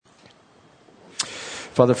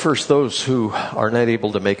Father, first, those who are not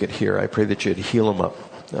able to make it here, I pray that you'd heal them up.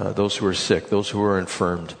 Those who are sick, those who are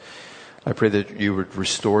infirmed, I pray that you would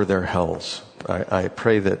restore their healths. I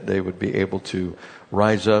pray that they would be able to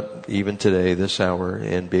rise up even today, this hour,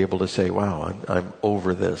 and be able to say, wow, I'm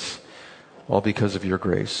over this, all because of your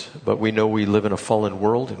grace. But we know we live in a fallen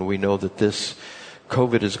world, and we know that this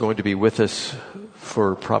COVID is going to be with us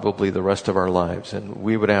for probably the rest of our lives. And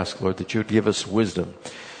we would ask, Lord, that you would give us wisdom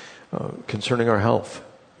concerning our health,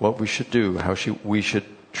 what we should do, how we should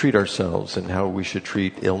treat ourselves, and how we should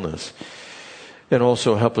treat illness. And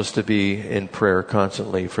also help us to be in prayer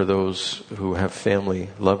constantly for those who have family,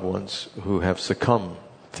 loved ones who have succumbed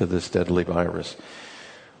to this deadly virus.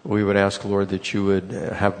 We would ask, Lord, that you would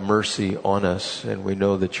have mercy on us. And we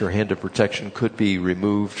know that your hand of protection could be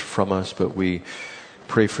removed from us, but we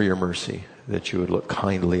pray for your mercy, that you would look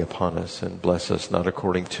kindly upon us and bless us, not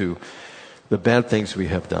according to the bad things we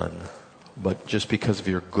have done, but just because of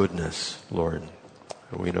your goodness, Lord.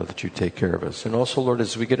 We know that you take care of us. And also, Lord,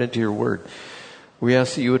 as we get into your word, we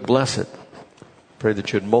ask that you would bless it. Pray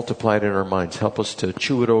that you would multiply it in our minds. Help us to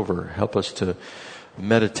chew it over. Help us to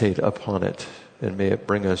meditate upon it. And may it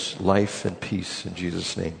bring us life and peace in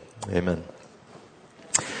Jesus' name. Amen.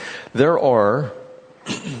 There are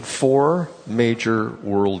 4 major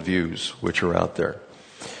worldviews which are out there.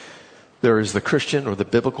 There is the Christian or the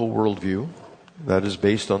biblical worldview that is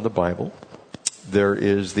based on the Bible. There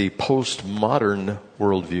is the postmodern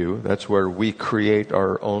worldview. That's where we create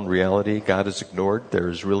our own reality. God is ignored. There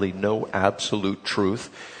is really no absolute truth.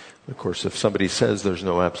 Of course, if somebody says there's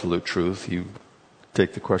no absolute truth, you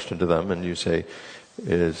take the question to them and you say,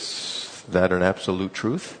 is that an absolute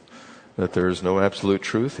truth? That there is no absolute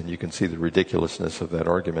truth? And you can see the ridiculousness of that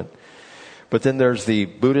argument. But then there's the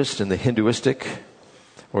Buddhist and the Hinduistic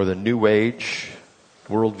or the New Age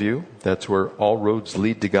worldview. That's where all roads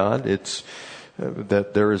lead to God. It's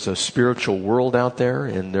that there is a spiritual world out there,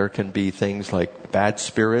 and there can be things like bad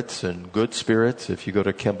spirits and good spirits. If you go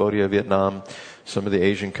to Cambodia, Vietnam, some of the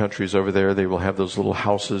Asian countries over there, they will have those little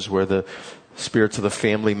houses where the spirits of the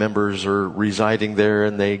family members are residing there,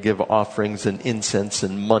 and they give offerings and incense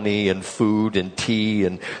and money and food and tea,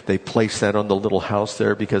 and they place that on the little house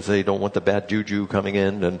there because they don't want the bad juju coming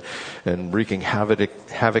in and wreaking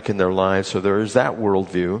havoc in their lives. So there is that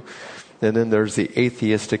worldview. And then there's the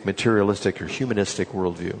atheistic, materialistic, or humanistic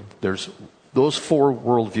worldview. There's those 4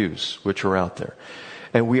 worldviews which are out there.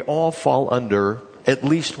 And we all fall under at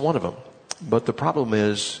least one of them. But the problem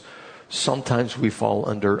is sometimes we fall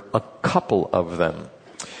under a couple of them.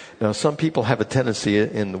 Now, some people have a tendency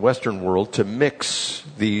in the Western world to mix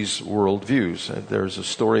these worldviews. And there's a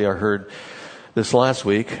story I heard this last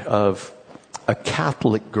week of a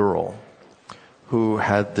Catholic girl who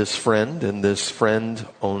had this friend, and this friend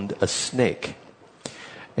owned a snake.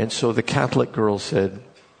 And so the Catholic girl said,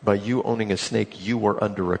 by you owning a snake, you are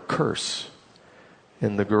under a curse.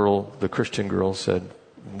 And the Christian girl said,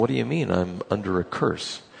 what do you mean I'm under a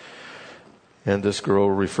curse? And this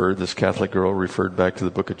Catholic girl referred back to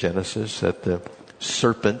the book of Genesis, that the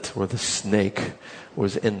serpent or the snake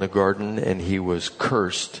was in the garden and he was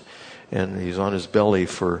cursed, and he's on his belly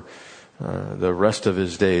for the rest of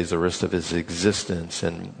his days, the rest of his existence.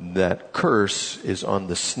 And that curse is on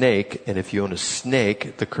the snake. And if you own a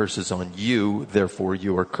snake, the curse is on you. Therefore,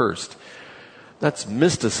 you are cursed. That's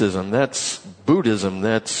mysticism. That's Buddhism.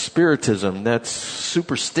 That's spiritism. That's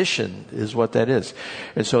superstition is what that is.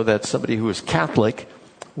 And so that's somebody who is Catholic,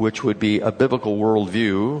 which would be a biblical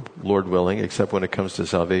worldview, Lord willing, except when it comes to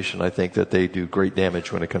salvation. I think that they do great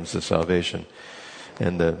damage when it comes to salvation.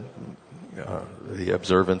 And the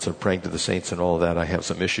observance of praying to the saints and all of that, I have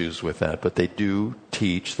some issues with that. But they do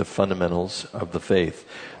teach the fundamentals of the faith.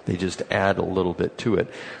 They just add a little bit to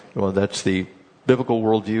it. Well, that's the biblical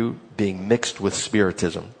worldview being mixed with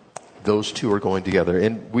spiritism. Those two are going together.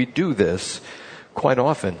 And we do this quite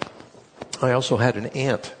often. I also had an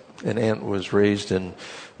aunt. An aunt was raised in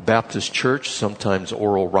Baptist church, sometimes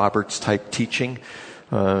Oral Roberts type teaching,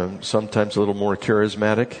 sometimes a little more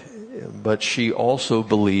charismatic. But she also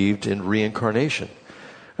believed in reincarnation.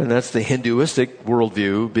 And that's the Hinduistic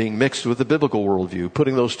worldview being mixed with the biblical worldview,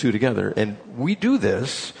 putting those two together. And we do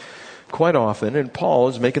this quite often, and Paul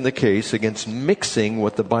is making the case against mixing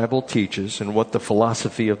what the Bible teaches and what the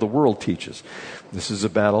philosophy of the world teaches. This is a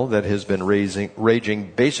battle that has been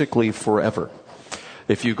raging basically forever.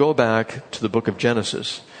 If you go back to the book of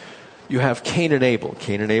Genesis, you have Cain and Abel.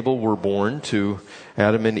 Cain and Abel were born to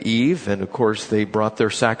Adam and Eve, and of course they brought their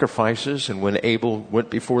sacrifices, and when Abel went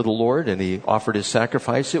before the Lord and he offered his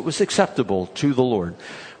sacrifice, it was acceptable to the Lord.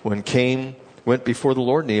 When Cain went before the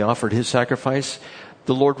Lord and he offered his sacrifice,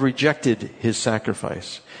 the Lord rejected his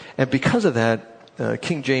sacrifice. And because of that,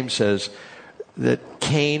 King James says that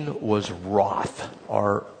Cain was wroth,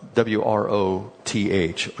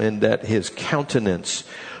 W-R-O-T-H, and that his countenance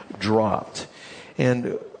dropped.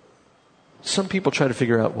 And some people try to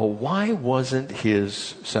figure out, well, why wasn't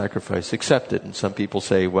his sacrifice accepted? And some people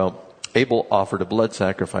say, well, Abel offered a blood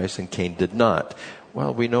sacrifice and Cain did not.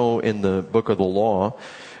 Well, we know in the book of the law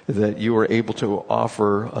that you were able to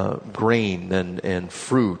offer grain and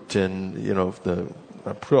fruit and, the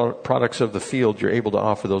products of the field. You're able to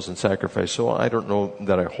offer those in sacrifice. So I don't know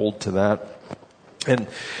that I hold to that. And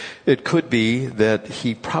it could be that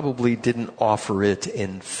he probably didn't offer it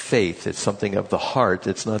in faith. It's something of the heart.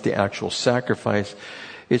 It's not the actual sacrifice.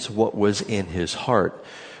 It's what was in his heart.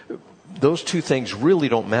 Those two things really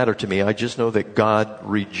don't matter to me. I just know that God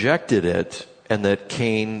rejected it and that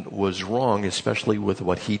Cain was wrong, especially with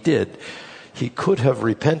what he did. He could have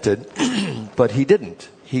repented, but he didn't.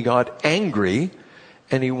 He got angry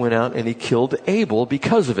and he went out and he killed Abel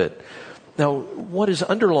because of it. Now, what is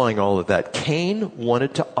underlying all of that? Cain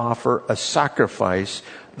wanted to offer a sacrifice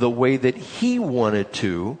the way that he wanted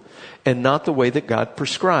to and not the way that God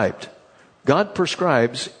prescribed. God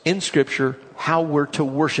prescribes in Scripture how we're to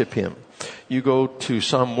worship Him. You go to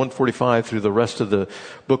Psalm 145 through the rest of the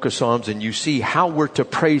book of Psalms and you see how we're to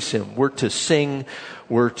praise Him. We're to sing.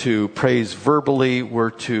 We're to praise verbally.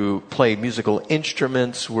 We're to play musical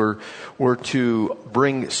instruments. We're to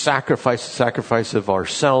bring sacrifice of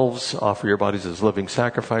ourselves. Offer your bodies as living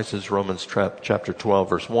sacrifices. Romans chapter 12,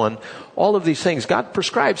 verse 1. All of these things, God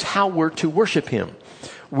prescribes how we're to worship Him.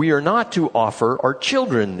 We are not to offer our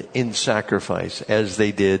children in sacrifice as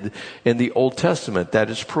they did in the Old Testament. That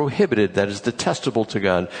is prohibited. That is detestable to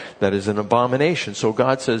God. That is an abomination. So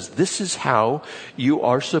God says, this is how you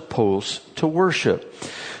are supposed to worship.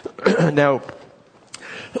 Now,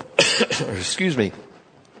 excuse me,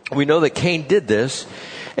 we know that Cain did this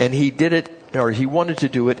and he did it, or he wanted to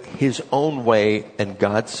do it his own way, and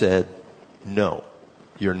God said, no.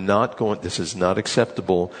 This is not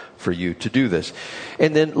acceptable for you to do this.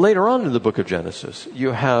 And then later on in the book of Genesis,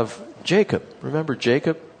 you have Jacob. Remember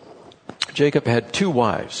Jacob? Jacob had two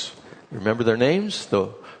wives. Remember their names? The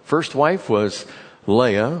first wife was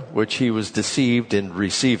Leah, which he was deceived in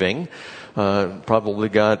receiving. Laban probably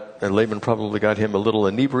got him a little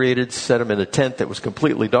inebriated, set him in a tent that was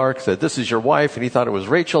completely dark, said, this is your wife, and he thought it was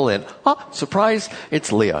Rachel, and surprise,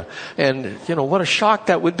 it's Leah. And, what a shock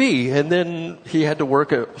that would be. And then he had to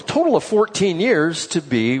work a total of 14 years to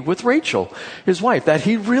be with Rachel, his wife, that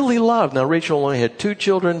he really loved. Now, Rachel only had 2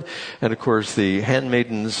 children, and of course, the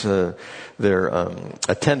handmaidens, their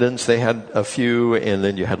attendants, they had a few, and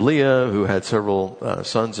then you had Leah, who had several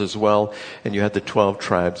sons as well, and you had the 12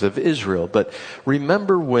 tribes of Israel. But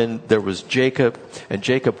remember when there was Jacob, and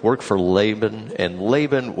Jacob worked for Laban, and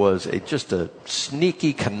Laban was just a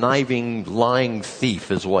sneaky, conniving, lying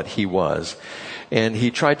thief is what he was. And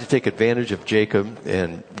he tried to take advantage of Jacob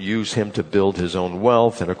and use him to build his own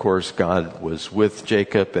wealth. And of course, God was with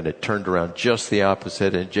Jacob, and it turned around just the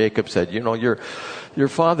opposite. And Jacob said, your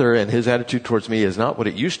father and his attitude towards me is not what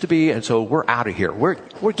it used to be, and so we're out of here. We're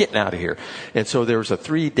getting out of here. And so there was a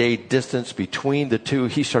 3-day distance between the two.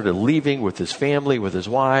 He started leaving with his family, with his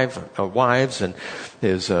wives and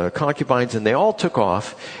his concubines, and they all took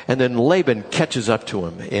off. And then Laban catches up to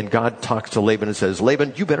him, and God talks to Laban and says,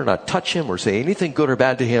 Laban, you better not touch him or say anything good or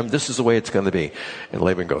bad to him. This is the way it's going to be. And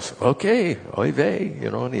Laban goes, okay, oy vey,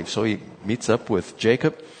 and so he meets up with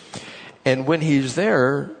Jacob. And when he's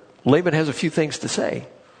there, Laban has a few things to say.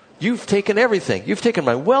 You've taken everything. You've taken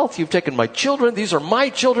my wealth. You've taken my children. These are my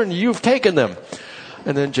children. You've taken them.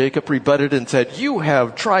 And then Jacob rebutted and said, you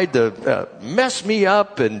have tried to mess me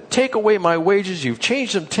up and take away my wages. You've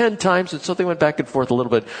changed them 10 times. And so they went back and forth a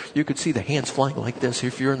little bit. You could see the hands flying like this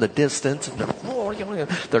if you're in the distance. And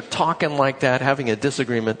they're talking like that, having a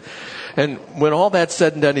disagreement. And when all that's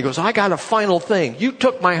said and done, he goes, I got a final thing. You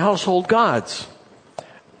took my household gods.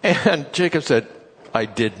 And Jacob said, I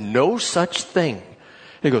did no such thing.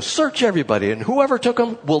 He goes, search everybody, and whoever took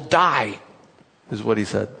them will die, is what he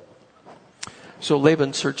said. So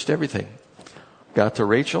Laban searched everything. Got to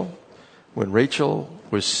Rachel. When Rachel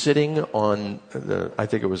was sitting on I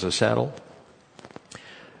think it was a saddle,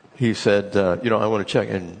 he said, I want to check.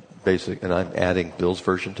 And I'm adding Bill's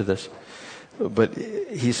version to this. But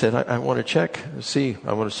he said, I want to check, see,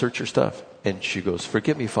 I want to search your stuff. And she goes,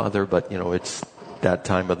 forgive me, Father, but, it's that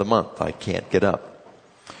time of the month. I can't get up.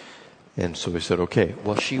 And so he said, okay.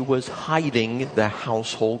 Well, she was hiding the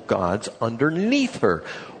household gods underneath her.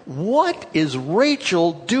 What is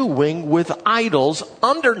Rachel doing with idols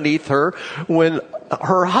underneath her when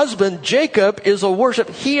her husband, Jacob, is a worship.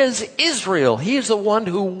 He is Israel. He is the one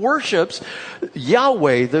who worships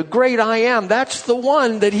Yahweh, the great I am. That's the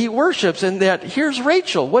one that he worships. And that here's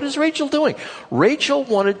Rachel. What is Rachel doing? Rachel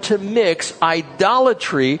wanted to mix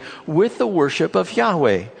idolatry with the worship of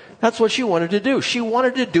Yahweh. That's what she wanted to do. She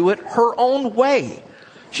wanted to do it her own way.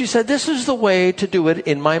 She said, this is the way to do it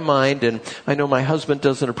in my mind, and I know my husband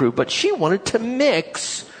doesn't approve, but she wanted to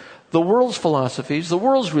mix the world's philosophies, the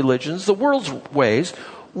world's religions, the world's ways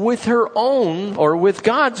with her own or with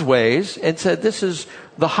God's ways, and said, this is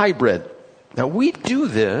the hybrid. Now, we do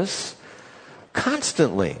this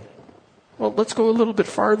constantly. Well, let's go a little bit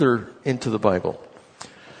farther into the Bible.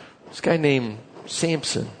 This guy named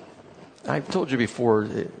Samson. I've told you before,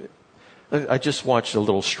 I just watched a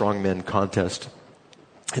little strongman contest.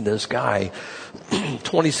 And this guy,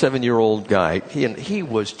 27-year-old guy, he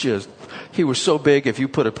was so big, if you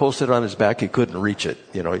put a Post-it on his back, he couldn't reach it.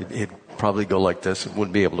 You know, he'd probably go like this and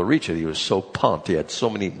wouldn't be able to reach it. He was so pumped. He had so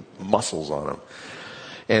many muscles on him.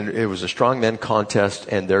 And it was a strongman contest,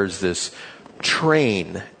 and there's this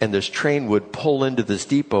train, and this train would pull into this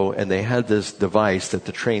depot, and they had this device that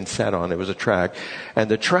the train sat on. It was a track,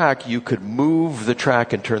 and the track, you could move the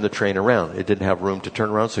track and turn the train around. It didn't have room to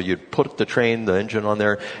turn around, so you'd put the engine on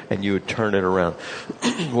there, and you would turn it around.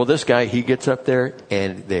 Well, this guy, he gets up there,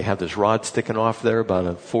 and they have this rod sticking off there, about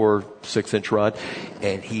a 4-6-inch rod,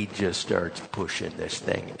 and he just starts pushing this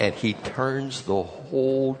thing, and he turns the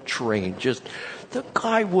whole train. The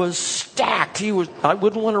guy was stacked. I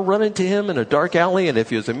wouldn't want to run into him in a dark alley, and if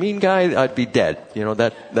he was a mean guy, I'd be dead. You know,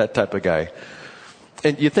 that type of guy.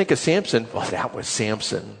 And you think of Samson, well, that was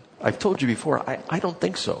Samson. I've told you before, I don't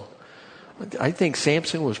think so. I think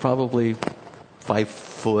Samson was probably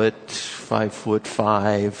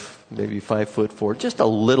 5'5", maybe 5'4", just a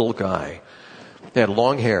little guy. He had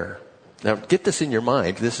long hair. Now, get this in your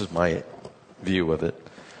mind. This is my view of it.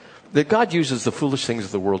 That God uses the foolish things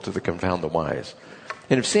of the world to confound the wise.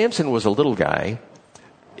 And if Samson was a little guy,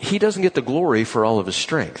 he doesn't get the glory for all of his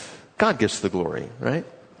strength. God gets the glory, right?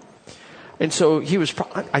 And so he was,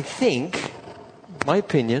 I think, my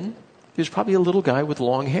opinion, he was probably a little guy with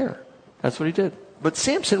long hair. That's what he did. But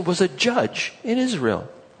Samson was a judge in Israel.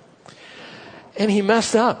 And he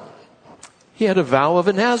messed up. He had a vow of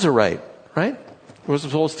a Nazirite, right?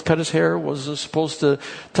 Wasn't supposed to cut his hair, wasn't supposed to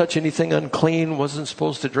touch anything unclean, wasn't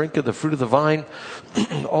supposed to drink of the fruit of the vine.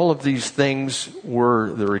 All of these things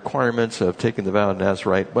were the requirements of taking the vow of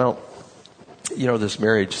Nazirite. Well, you know, this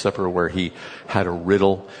marriage supper where he had a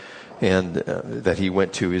riddle and that he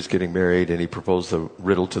went to, he's getting married, and he proposed the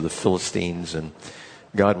riddle to the Philistines, and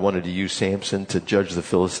God wanted to use Samson to judge the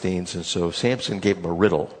Philistines, and so Samson gave him a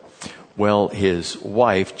riddle. Well, his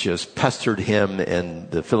wife just pestered him,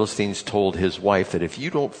 and the Philistines told his wife that if you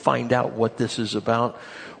don't find out what this is about,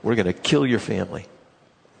 we're going to kill your family.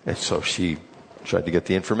 And so she tried to get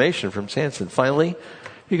the information from Samson. Finally,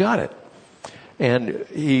 he got it. And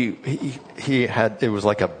he had, it was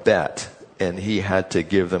like a bet, and he had to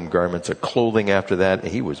give them garments of clothing after that,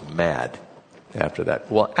 and he was mad after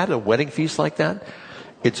that. Well, at a wedding feast like that,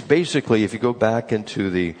 it's basically, if you go back into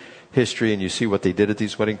the history and you see what they did at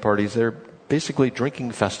these wedding parties, they're basically drinking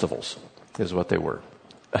festivals is what they were.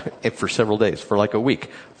 For several days, for like a week.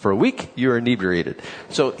 For a week, you're inebriated.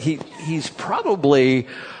 So he's probably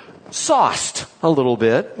sauced a little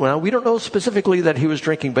bit. Well, we don't know specifically that he was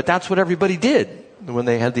drinking, but that's what everybody did when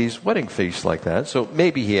they had these wedding feasts like that. So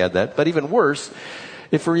maybe he had that. But even worse,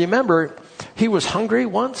 if you remember, he was hungry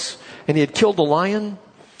once and he had killed a lion.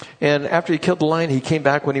 And after he killed the lion, he came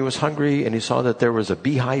back when he was hungry, and he saw that there was a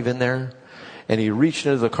beehive in there. And he reached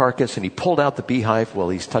into the carcass and he pulled out the beehive while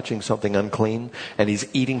he's touching something unclean, and he's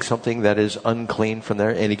eating something that is unclean from there.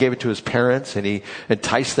 And he gave it to his parents, and he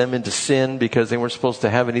enticed them into sin because they weren't supposed to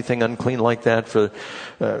have anything unclean like that for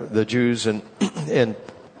the Jews. And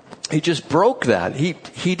he just broke that.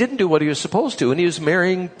 He didn't do what he was supposed to, and he was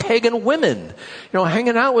marrying pagan women,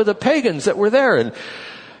 hanging out with the pagans that were there. And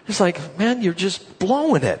it's like, man, you're just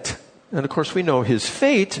blowing it. And of course, we know his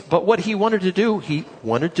fate, but what he wanted to do, he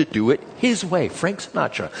wanted to do it his way. Frank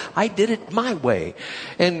Sinatra, I did it my way.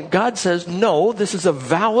 And God says, no, this is a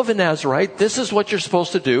vow of a Nazirite. This is what you're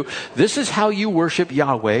supposed to do. This is how you worship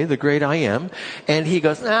Yahweh, the great I am. And he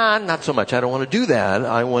goes, not so much. I don't want to do that.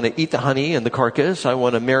 I want to eat the honey and the carcass. I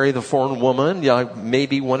want to marry the foreign woman. I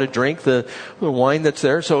maybe want to drink the wine that's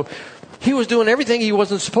there. So he was doing everything he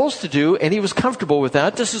wasn't supposed to do, and he was comfortable with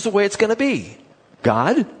that. This is the way it's going to be.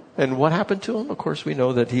 God, And what happened to him? Of course, we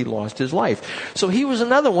know that he lost his life. So he was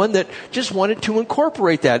another one that just wanted to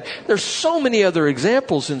incorporate that. There's so many other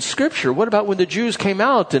examples in Scripture. What about when the Jews came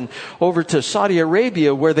out and over to Saudi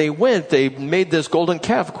Arabia where they went, they made this golden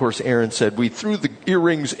calf. Of course, Aaron said, we threw the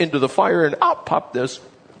earrings into the fire and out popped this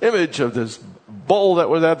image of this bull that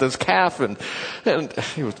was at this calf. And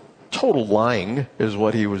he was total lying is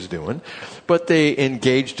what he was doing. But they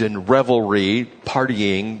engaged in revelry,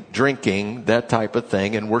 partying, drinking, that type of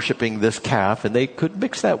thing, and worshiping this calf. And they could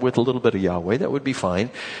mix that with a little bit of Yahweh. That would be fine.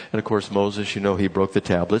 And of course, Moses, he broke the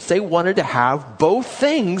tablets. They wanted to have both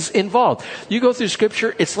things involved. You go through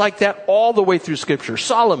Scripture, it's like that all the way through Scripture.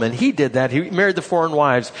 Solomon, he did that. He married the foreign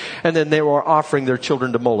wives, and then they were offering their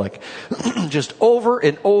children to Molech. Just over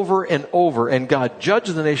and over and over. And God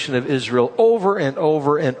judged the nation of Israel over and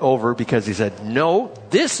over and over because he said, no,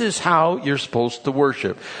 this is how you're supposed to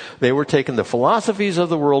worship. They were taking the philosophies of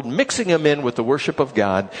the world, mixing them in with the worship of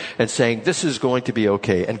God, and saying, this is going to be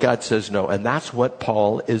okay. And God says no. And that's what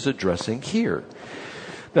Paul is addressing here.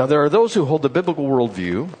 Now, there are those who hold the biblical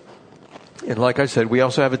worldview. And like I said, we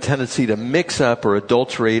also have a tendency to mix up or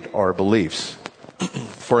adulterate our beliefs.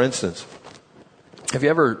 For instance, have you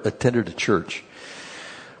ever attended a church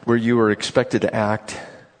where you were expected to act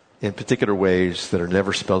in particular ways that are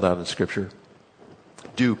never spelled out in Scripture?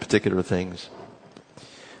 Do particular things.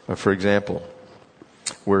 For example,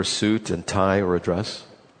 wear a suit and tie or a dress.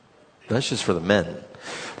 That's just for the men.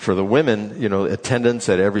 For the women, attendance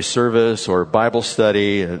at every service or Bible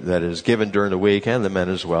study that is given during the week, and the men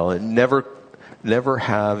as well. And never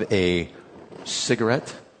have a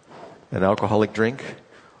cigarette, an alcoholic drink,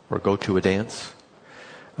 or go to a dance.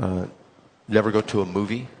 Never go to a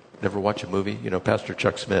movie. Never watch a movie. Pastor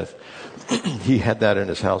Chuck Smith, he had that in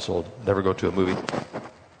his household. Never go to a movie.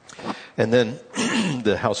 And then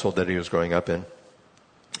the household that he was growing up in.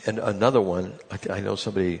 And another one, I know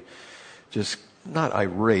somebody just not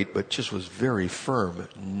irate, but just was very firm.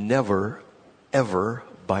 Never, ever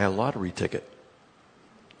buy a lottery ticket.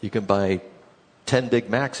 You can buy 10 Big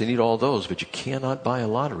Macs and eat all those, but you cannot buy a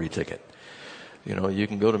lottery ticket. You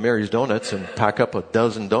can go to Mary's Donuts and pack up a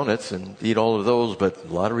dozen donuts and eat all of those, but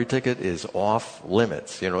lottery ticket is off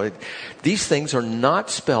limits. These things are not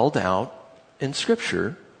spelled out in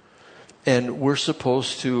Scripture, and we're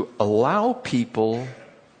supposed to allow people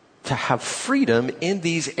to have freedom in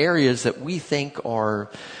these areas that we think are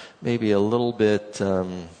maybe a little bit,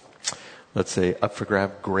 let's say, up for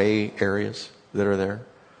grab, gray areas that are there.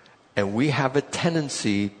 And we have a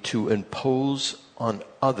tendency to impose on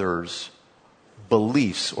others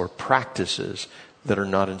beliefs or practices that are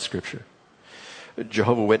not in Scripture.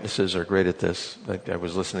 Jehovah's Witnesses are great at this. I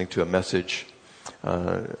was listening to a message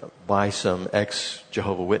by some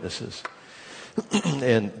ex-Jehovah's Witnesses.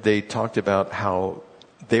 And they talked about how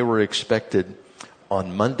they were expected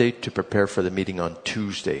on Monday to prepare for the meeting on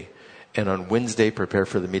Tuesday. And on Wednesday, prepare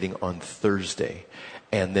for the meeting on Thursday.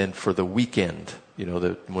 And then for the weekend,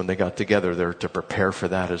 when they got together, they're to prepare for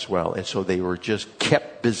that as well. And so they were just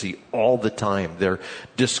kept busy all the time. They're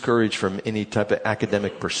discouraged from any type of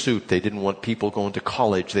academic pursuit. They didn't want people going to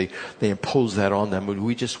college. They imposed that on them.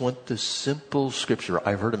 We just want the simple Scripture.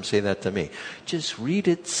 I've heard them say that to me. Just read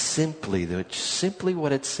it simply. Simply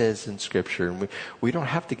what it says in Scripture. And we don't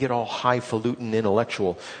have to get all highfalutin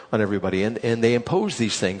intellectual on everybody. And they impose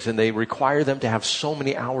these things, and they require them to have so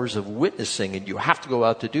many hours of witnessing, and you have to go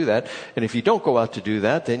out to do that. And if you don't go out to do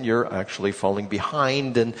that, then you're actually falling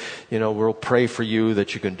behind, and we'll pray for you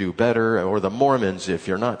that you can do better. Or the Mormons, if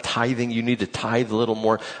you're not tithing, you need to tithe a little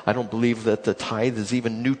more. I don't believe that the tithe is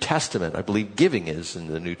even New Testament. I believe giving is in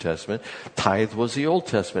the New Testament. Tithe was the Old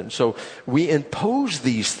Testament. So we impose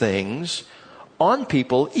these things on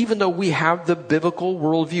people even though we have the biblical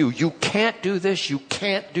worldview. You can't do this, you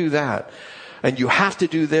can't do that, and you have to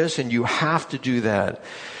do this and you have to do that.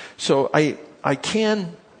 So I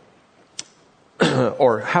can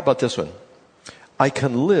or how about this one? I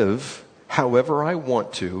can live however I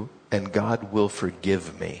want to, and God will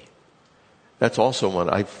forgive me. That's also one.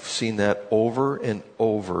 I've seen that over and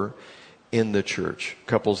over in the church.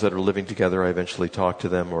 Couples that are living together, I eventually talk to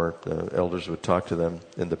them, or the elders would talk to them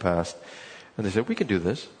in the past. And they said, we can do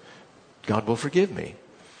this. God will forgive me.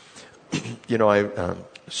 I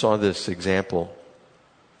saw this example,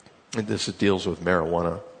 and this deals with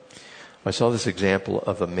marijuana. I saw this example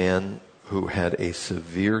of a man who had a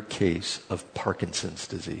severe case of Parkinson's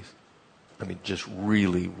disease. I mean, just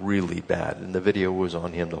really, really bad. And the video was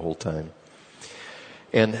on him the whole time.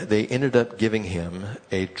 And they ended up giving him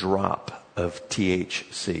a drop of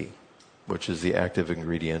THC, which is the active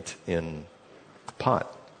ingredient in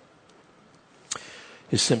pot.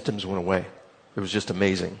 His symptoms went away. It was just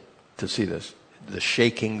amazing to see this. the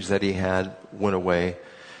shakings that he had went away.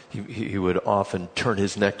 He would often turn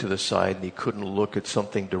his neck to the side and he couldn't look at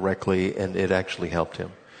something directly, and it actually helped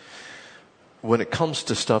him. When it comes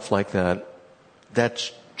to stuff like that,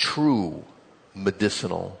 that's true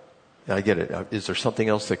medicinal. I get it. Is there something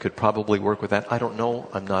else that could probably work with that? I don't know.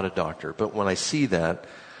 I'm not a doctor. But when I see that,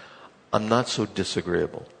 I'm not so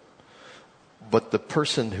disagreeable. But the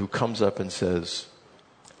person who comes up and says,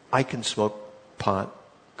 I can smoke pot.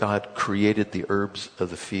 God created the herbs of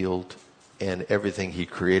the field, and everything he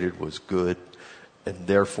created was good, and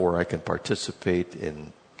therefore I can participate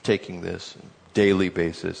in taking this on a daily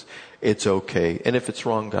basis. It's okay. And if it's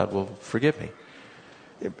wrong, God will forgive me.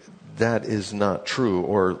 That is not true.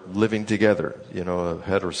 Or living together, a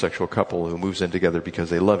heterosexual couple who moves in together because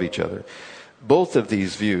they love each other. Both of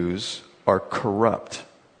these views are corrupt,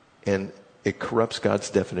 and it corrupts God's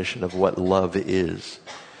definition of what love is.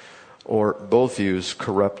 Or both views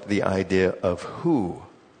corrupt the idea of who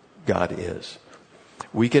God is.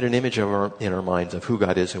 We get an image in our minds of who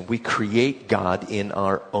God is, and we create God in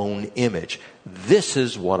our own image. This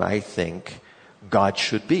is what I think God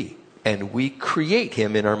should be. And we create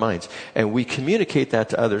him in our minds. And we communicate that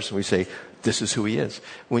to others, and we say, this is who he is.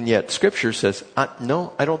 When yet Scripture says,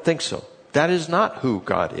 no, I don't think so. That is not who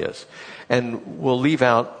God is. And we'll leave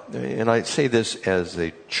out, and I say this as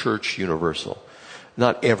a church universal.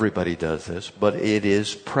 Not everybody does this, but it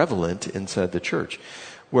is prevalent inside the church,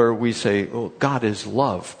 where we say, God is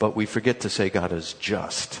love, but we forget to say God is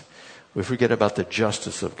just. We forget about the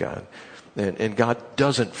justice of God. And God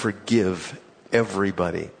doesn't forgive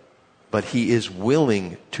everybody, but he is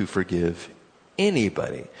willing to forgive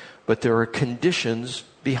anybody. But there are conditions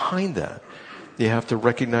behind that. You have to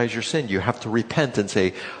recognize your sin. You have to repent and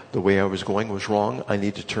say, the way I was going was wrong. I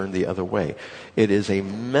need to turn the other way. It is a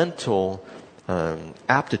mental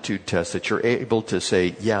aptitude test that you're able to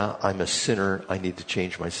say, yeah, I'm a sinner. I need to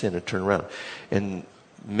change my sin and turn around. And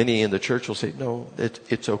many in the church will say, no,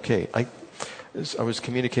 it's okay. I was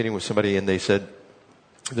communicating with somebody, and they said,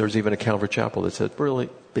 there's even a Calvary Chapel that said, really,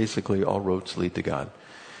 basically all roads lead to God.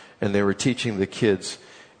 And they were teaching the kids,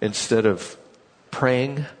 instead of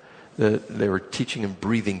praying, they were teaching them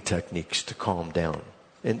breathing techniques to calm down.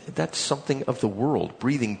 And that's something of the world,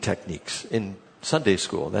 breathing techniques in Sunday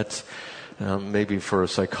school. That's maybe for a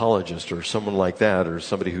psychologist or someone like that, or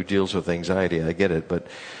somebody who deals with anxiety. I get it. But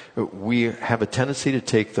we have a tendency to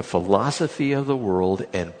take the philosophy of the world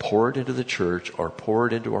and pour it into the church or pour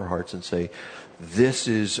it into our hearts and say, this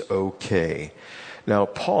is okay. Now,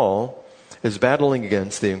 Paul is battling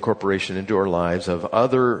against the incorporation into our lives of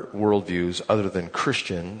other worldviews other than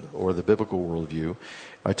Christian or the biblical worldview.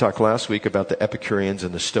 I talked last week about the Epicureans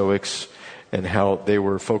and the Stoics and how they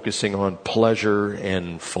were focusing on pleasure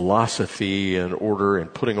and philosophy and order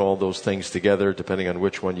and putting all those things together depending on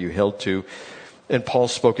which one you held to. And Paul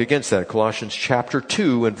spoke against that. Colossians chapter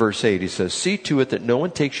 2 and verse 8, he says, see to it that no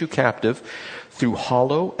one takes you captive through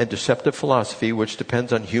hollow and deceptive philosophy, which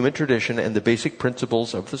depends on human tradition and the basic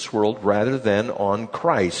principles of this world rather than on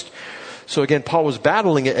Christ. So again, Paul was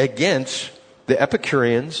battling against the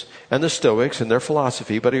Epicureans and the Stoics and their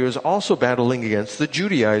philosophy, but he was also battling against the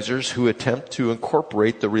Judaizers who attempt to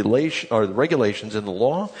incorporate the regulations in the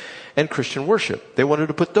law and Christian worship. They wanted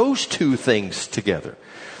to put those two things together.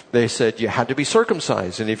 They said you had to be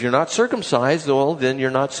circumcised, and if you're not circumcised, well, then you're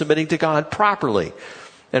not submitting to God properly.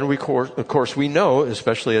 And of course, we know,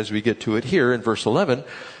 especially as we get to it here in verse 11,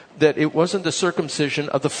 that it wasn't the circumcision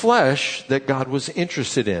of the flesh that God was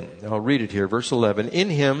interested in. I'll read it here, verse 11. In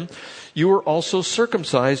him you were also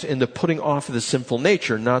circumcised in the putting off of the sinful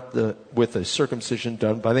nature, not with the circumcision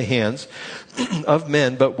done by the hands of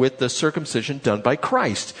men, but with the circumcision done by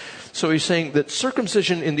Christ. So he's saying that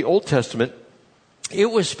circumcision in the Old Testament,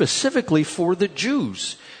 it was specifically for the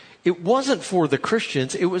Jews. It wasn't for the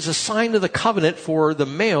Christians. It was a sign of the covenant for the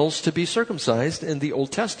males to be circumcised in the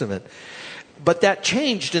Old Testament. But that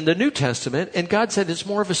changed in the New Testament, and God said it's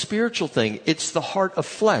more of a spiritual thing. It's the heart of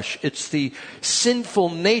flesh. It's the sinful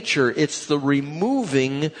nature. It's the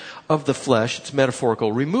removing of the flesh. It's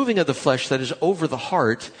metaphorical. Removing of the flesh that is over the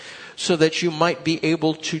heart so that you might be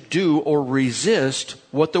able to do or resist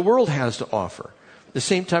what the world has to offer. The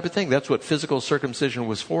same type of thing. That's what physical circumcision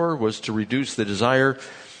was for, was to reduce the desire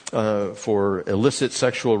for illicit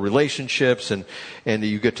sexual relationships. And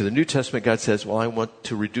you get to the New Testament, God says, well, I want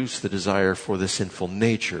to reduce the desire for the sinful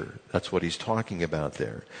nature. That's what he's talking about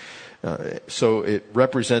there. So it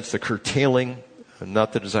represents the curtailing,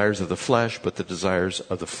 not the desires of the flesh, but the desires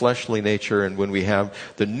of the fleshly nature. And when we have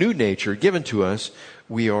the new nature given to us,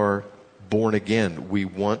 we are born again. We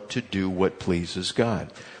want to do what pleases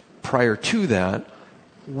God. Prior to that,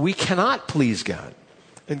 we cannot please God.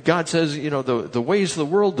 And God says, the ways of the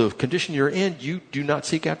world, the condition you're in, you do not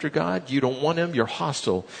seek after God. You don't want Him. You're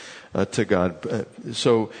hostile to God.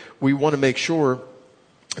 So we want to make sure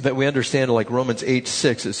that we understand, like Romans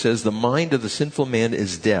 8:6, it says, the mind of the sinful man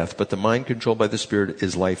is death, but the mind controlled by the Spirit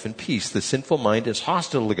is life and peace. The sinful mind is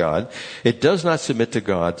hostile to God. It does not submit to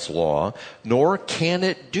God's law, nor can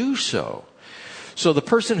it do so. So the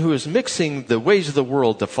person who is mixing the ways of the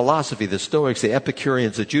world, the philosophy, the Stoics, the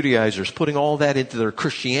Epicureans, the Judaizers, putting all that into their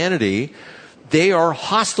Christianity, they are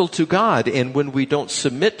hostile to God. And when we don't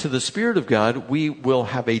submit to the Spirit of God, we will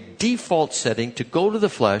have a default setting to go to the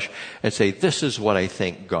flesh and say, this is what I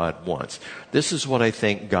think God wants. This is what I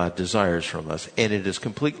think God desires from us. And it is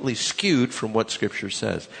completely skewed from what Scripture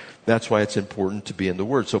says. That's why it's important to be in the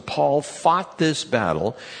Word. So Paul fought this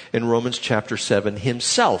battle in Romans chapter 7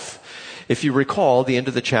 himself. If you recall, the end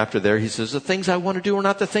of the chapter there, he says, the things I want to do are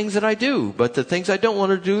not the things that I do, but the things I don't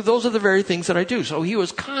want to do, those are the very things that I do. So he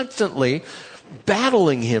was constantly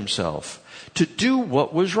battling himself to do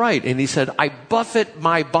what was right. And he said, I buffet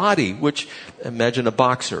my body, which, imagine a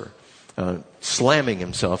boxer slamming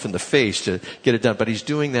himself in the face to get it done. But he's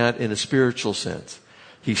doing that in a spiritual sense.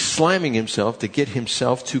 He's slamming himself to get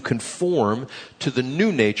himself to conform to the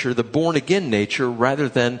new nature, the born-again nature, rather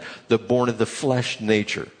than the born-of-the-flesh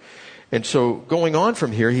nature. And so going on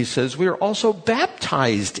from here, he says, we are also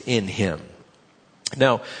baptized in Him.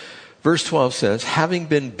 Now, verse 12 says, having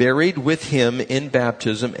been buried with Him in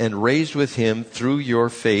baptism and raised with Him through your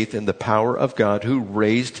faith in the power of God who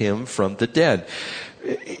raised Him from the dead.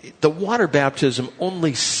 The water baptism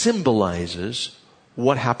only symbolizes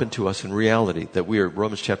what happened to us in reality. That we are,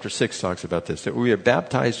 Romans chapter 6 talks about this, that we are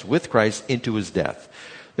baptized with Christ into His death.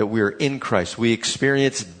 That we are in Christ. We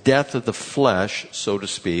experience death of the flesh, so to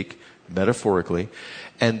speak, metaphorically,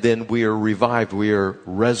 and then we are revived, we are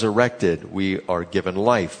resurrected, we are given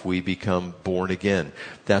life, we become born again.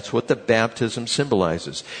 That's what the baptism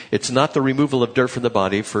symbolizes. It's not the removal of dirt from the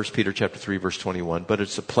body, 1 Peter chapter 3, verse 21, but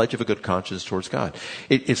it's a pledge of a good conscience towards God.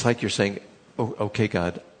 It's like you're saying, oh, okay,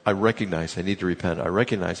 God, I recognize I need to repent. I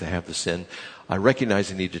recognize I have the sin. I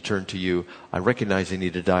recognize I need to turn to you. I recognize I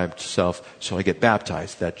need to die to self, so I get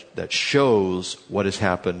baptized. That shows what has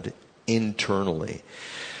happened internally.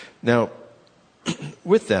 Now,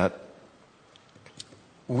 with that,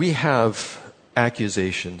 we have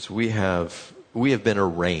accusations. We have been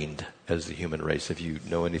arraigned as the human race. If you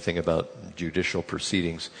know anything about judicial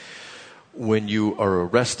proceedings, when you are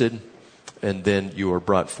arrested and then you are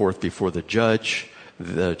brought forth before the judge,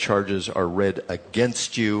 the charges are read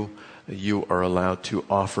against you, you are allowed to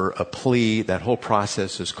offer a plea. That whole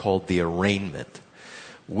process is called the arraignment.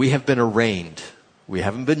 We have been arraigned. We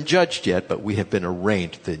haven't been judged yet, but we have been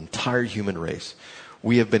arraigned, the entire human race.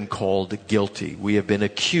 We have been called guilty. We have been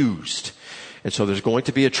accused. And so there's going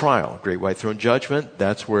to be a trial, great white throne judgment.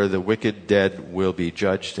 That's where the wicked dead will be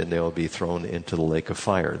judged and they'll be thrown into the lake of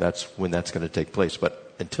fire. That's when that's going to take place.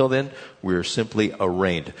 But until then, we're simply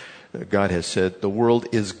arraigned. God has said the world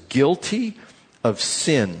is guilty of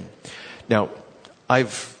sin. Now,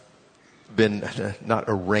 I've been not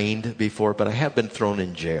arraigned before, but I have been thrown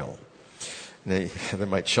in jail. That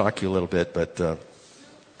might shock you a little bit, but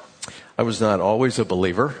I was not always a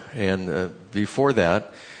believer. And before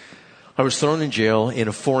that, I was thrown in jail in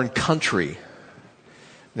a foreign country.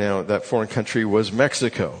 Now, that foreign country was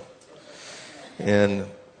Mexico. And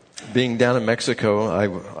being down in Mexico,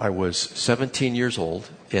 I was 17 years old,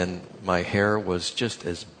 and my hair was just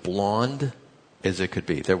as blonde as it could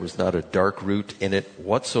be. There was not a dark root in it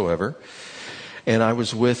whatsoever. And I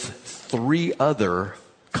was with 3 other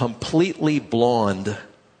completely blonde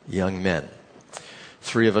young men.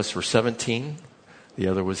 3 of us were 17. The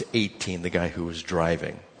other was 18, the guy who was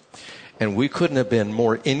driving. And we couldn't have been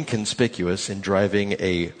more inconspicuous in driving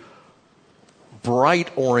a bright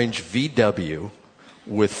orange VW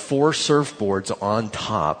with 4 surfboards on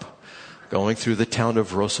top going through the town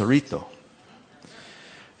of Rosarito.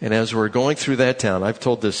 And as we're going through that town, I've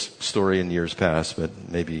told this story in years past, but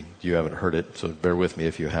maybe you haven't heard it, so bear with me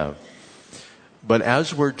if you have. But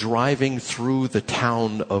as we're driving through the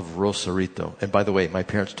town of Rosarito, and by the way, my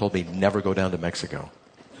parents told me never go down to Mexico.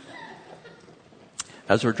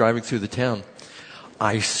 As we're driving through the town,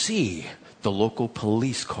 I see the local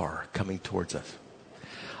police car coming towards us.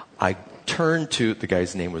 I turned to, the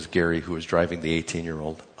guy's name was Gary, who was driving the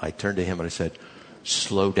 18-year-old. I turned to him and I said,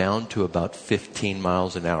 slow down to about 15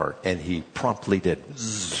 miles an hour. And he promptly did.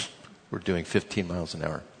 Zzz, we're doing 15 miles an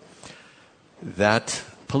hour. That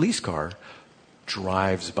police car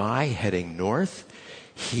drives by heading north.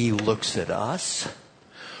 He looks at us.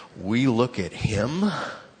 We look at him.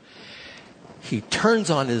 He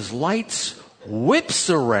turns on his lights, whips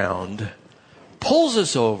around, pulls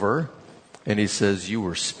us over, and he says, "You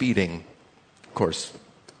were speeding." Of course,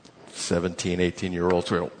 17,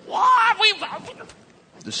 18-year-olds were, "What?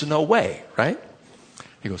 There's no way," right?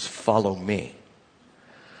 He goes, "Follow me."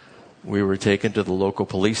 We were taken to the local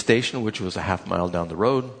police station, which was a half mile down the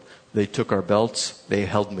road. They took our belts. They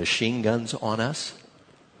held machine guns on us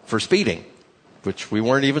for speeding, which we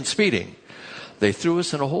weren't even speeding. They threw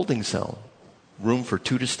us in a holding cell. Room for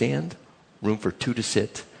 2 to stand, room for 2 to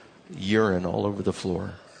sit, urine all over the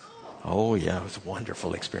floor. Oh, yeah, it was a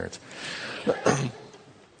wonderful experience.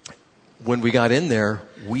 When we got in there,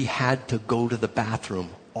 we had to go to the bathroom,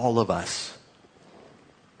 all of us.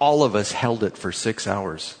 All of us held it for 6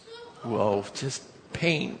 hours. Whoa, just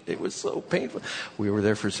pain. It was so painful. We were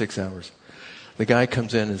there for 6 hours. The guy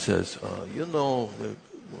comes in and says,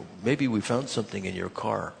 maybe we found something in your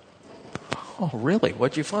car. Oh, really?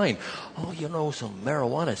 What'd you find? Oh, some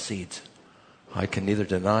marijuana seeds. I can neither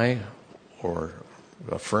deny or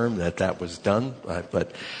affirm that was done,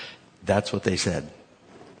 but that's what they said.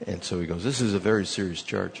 And so he goes, "This is a very serious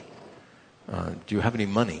charge. Do you have any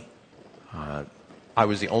money?" I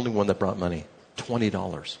was the only one that brought money.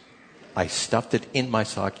 $20. I stuffed it in my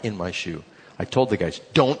sock, in my shoe. I told the guys,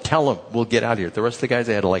 "Don't tell them. We'll get out of here." The rest of the guys,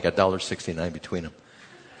 they had like $1.69 between them.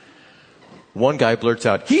 One guy blurts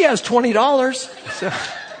out, "He has $20.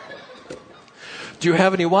 "Do you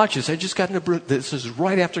have any watches?" This is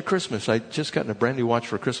right after Christmas. I just gotten a brand new watch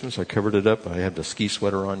for Christmas. I covered it up. I had the ski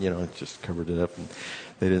sweater on, just covered it up, and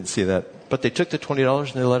they didn't see that. But they took the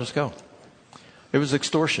 $20 and they let us go. It was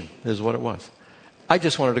extortion, is what it was. I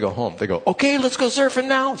just wanted to go home. They go, "Okay, let's go surfing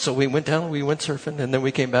now." So we went down, we went surfing, and then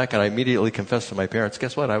we came back, and I immediately confessed to my parents,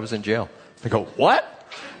 "Guess what? I was in jail." They go, "What?"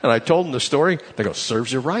 And I told them the story. They go,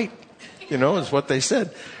 "Serves you right." Is what they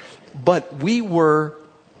said. But we were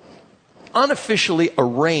unofficially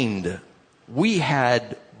arraigned. We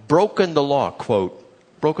had broken the law, quote,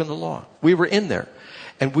 broken the law. We were in there.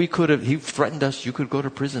 And he threatened us, "You could go to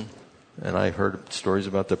prison." And I heard stories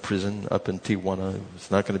about the prison up in Tijuana. It's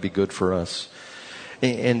not going to be good for us.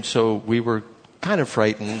 And so we were kind of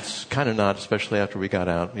frightened, kind of not, especially after we got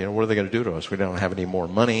out. What are they going to do to us? We don't have any more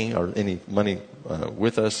money or any money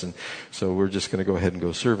with us. And so we're just going to go ahead and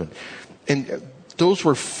go serving. And those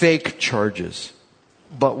were fake charges.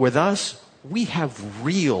 But with us, we have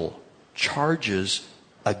real charges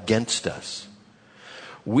against us.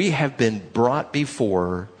 We have been brought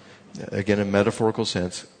before, again, in a metaphorical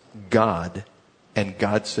sense, God, and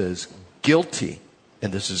God says, "Guilty."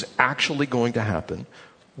 And this is actually going to happen,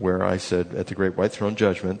 where I said at the Great White Throne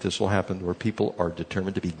Judgment, this will happen where people are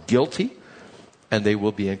determined to be guilty and they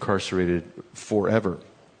will be incarcerated forever.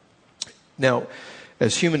 Now,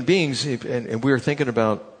 as human beings, and we were thinking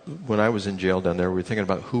about, when I was in jail down there, we were thinking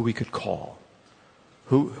about who we could call,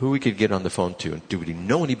 who we could get on the phone to. And do we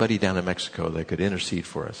know anybody down in Mexico that could intercede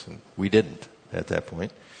for us? And we didn't at that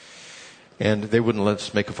point. And they wouldn't let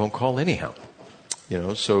us make a phone call anyhow.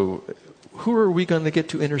 So who are we going to get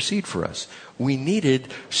to intercede for us? We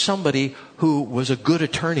needed somebody who was a good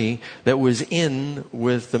attorney that was in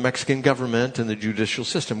with the Mexican government and the judicial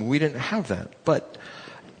system. We didn't have that. But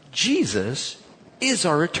Jesus is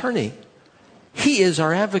our attorney. He is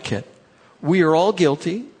our advocate. We are all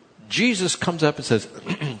guilty. Jesus comes up and says,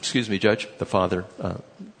 "Excuse me, Judge, the Father,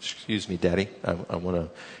 excuse me, Daddy, I want to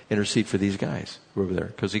intercede for these guys who are over there."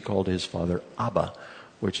 Because he called his father Abba,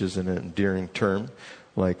 which is an endearing term,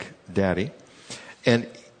 like Daddy. And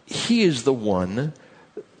he is the one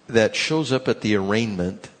that shows up at the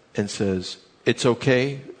arraignment and says, "It's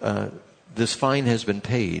okay, this fine has been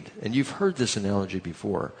paid." And you've heard this analogy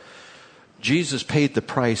before. Jesus paid the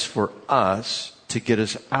price for us to get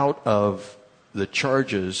us out of the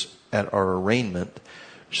charges at our arraignment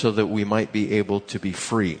so that we might be able to be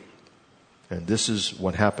free. And this is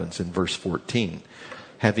what happens in verse 14.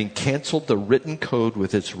 "Having canceled the written code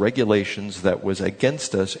with its regulations that was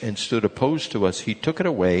against us and stood opposed to us, he took it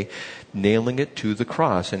away, nailing it to the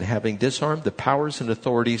cross. And having disarmed the powers and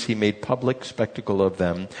authorities, he made public spectacle of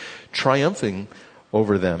them, triumphing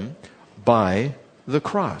over them by the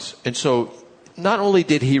cross." And so not only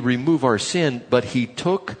did he remove our sin, but he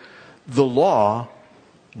took the law,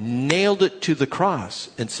 nailed it to the cross,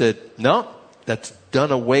 and said, "No, that's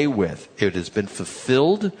done away with. It has been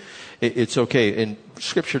fulfilled. It's okay." And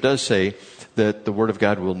Scripture does say that the Word of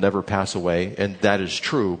God will never pass away, and that is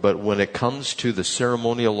true. But when it comes to the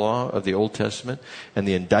ceremonial law of the Old Testament and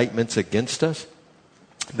the indictments against us,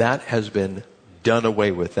 that has been done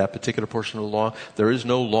away with. That particular portion of the law, there is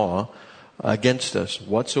no law against us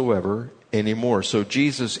whatsoever anymore. So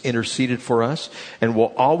Jesus interceded for us and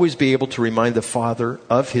will always be able to remind the Father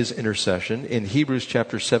of his intercession. In Hebrews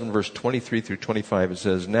chapter 7, verse 23 through 25, it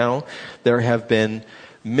says, "Now there have been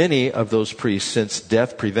many of those priests since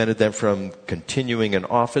death prevented them from continuing in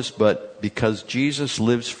office, but because Jesus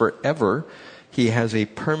lives forever, he has a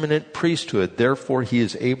permanent priesthood. Therefore, he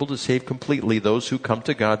is able to save completely those who come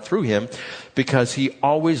to God through him, because he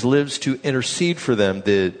always lives to intercede for them."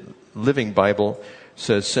 The Living Bible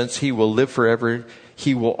says, "Since he will live forever,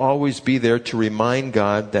 he will always be there to remind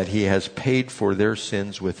God that he has paid for their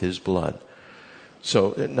sins with his blood."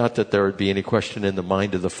 So, not that there would be any question in the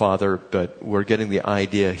mind of the Father, but we're getting the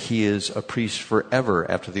idea he is a priest forever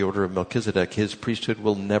after the order of Melchizedek. His priesthood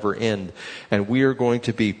will never end. And we are going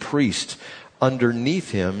to be priests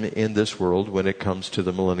underneath him in this world when it comes to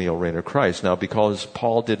the millennial reign of Christ. Now, because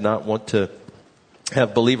Paul did not want to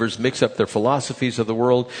have believers mix up their philosophies of the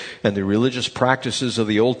world and the religious practices of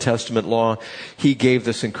the Old Testament law, he gave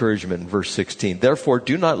this encouragement in verse 16. "Therefore,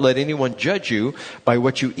 do not let anyone judge you by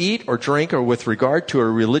what you eat or drink, or with regard to a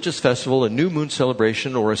religious festival, a new moon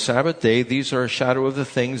celebration, or a Sabbath day. These are a shadow of the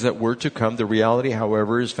things that were to come. The reality,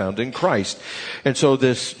 however, is found in Christ." And so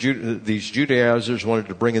these Judaizers wanted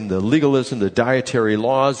to bring in the legalism, the dietary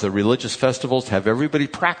laws, the religious festivals, have everybody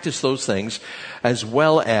practice those things, as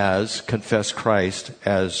well as confess Christ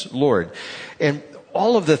as Lord. And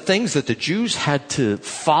all of the things that the Jews had to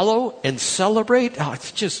follow and celebrate,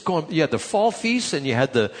 it's just going, you had the fall feast, and you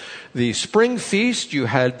had the spring feast, you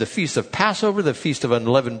had the feast of Passover, the feast of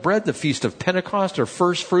unleavened bread, the feast of Pentecost or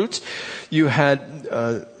first fruits, you had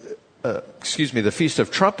the Feast of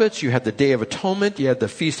Trumpets, you had the Day of Atonement, you had the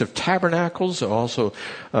Feast of Tabernacles, also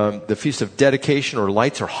the Feast of Dedication or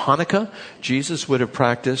Lights or Hanukkah. Jesus would have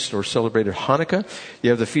practiced or celebrated Hanukkah. You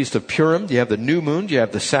have the Feast of Purim, you have the new moon, you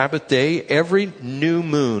have the Sabbath day. Every new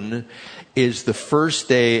moon is the first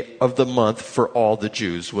day of the month for all the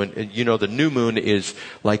Jews. When, you know, the new moon is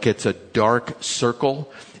like it's a dark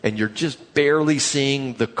circle, and you're just barely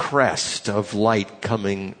seeing the crest of light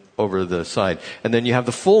coming over the side. And then you have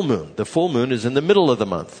the full moon. The full moon is in the middle of the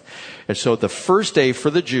month. And so the first day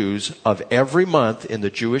for the Jews of every month in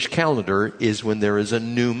the Jewish calendar is when there is a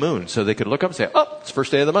new moon. So they could look up and say, "Oh, it's the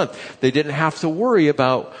first day of the month." They didn't have to worry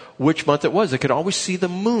about which month it was. They could always see the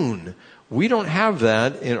moon. We don't have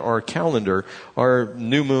that in our calendar. Our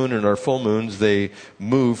new moon and our full moons, they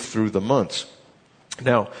move through the months.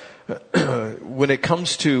 Now, when it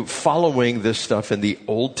comes to following this stuff in the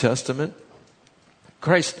Old Testament,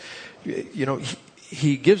 Christ, you know,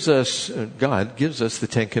 he gives us, God gives us the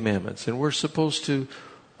Ten Commandments, and we're supposed to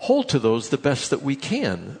hold to those the best that we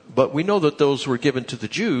can. But we know that those were given to the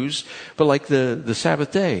Jews, but like the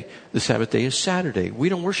Sabbath day is Saturday. We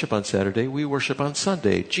don't worship on Saturday, we worship on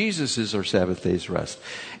Sunday. Jesus is our Sabbath day's rest.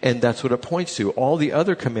 And that's what it points to. All the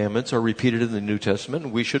other commandments are repeated in the New Testament,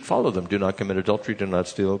 and we should follow them. Do not commit adultery, do not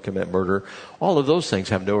steal, commit murder. All of those things.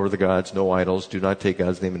 Have no other gods, no idols, do not take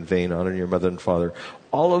God's name in vain, honor your mother and father.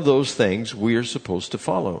 All of those things we are supposed to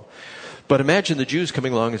follow. But imagine the Jews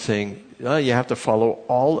coming along and saying, you have to follow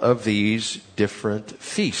all of these different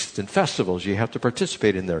feasts and festivals. You have to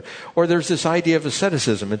participate in there. Or there's this idea of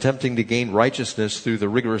asceticism, attempting to gain righteousness through the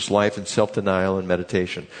rigorous life and self-denial and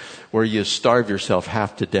meditation, where you starve yourself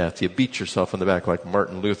half to death. You beat yourself on the back like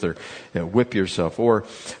Martin Luther, whip yourself. Or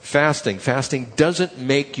fasting. Fasting doesn't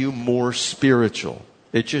make you more spiritual.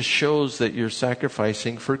 It just shows that you're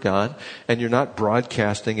sacrificing for God and you're not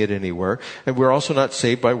broadcasting it anywhere. And we're also not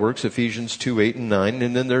saved by works, Ephesians 2, 8, and 9.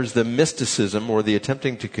 And then there's the mysticism, or the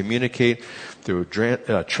attempting to communicate through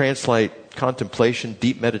translate contemplation,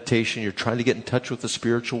 deep meditation. You're trying to get in touch with the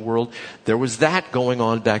spiritual world. There was that going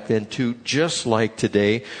on back then too, just like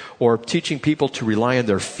today. Or teaching people to rely on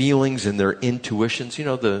their feelings and their intuitions. You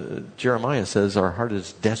know, Jeremiah says our heart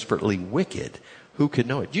is desperately wicked. Who could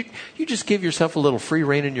know it? You just give yourself a little free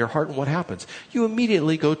rein in your heart, and what happens? You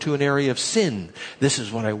immediately go to an area of sin. This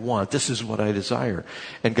is what I want. This is what I desire.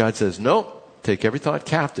 And God says, no, take every thought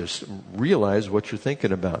captive. Realize what you're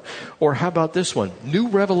thinking about. Or how about this one? New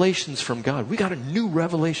revelations from God. We got a new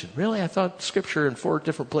revelation. Really? I thought Scripture in 4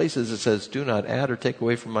 different places it says, do not add or take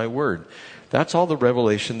away from my word. That's all the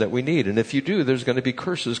revelation that we need. And if you do, there's going to be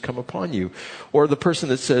curses come upon you. Or the person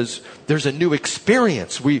that says, there's a new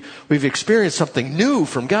experience. We've experienced something new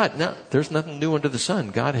from God. No, there's nothing new under the sun.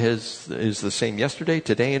 God is the same yesterday,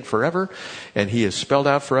 today, and forever. And He has spelled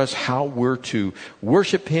out for us how we're to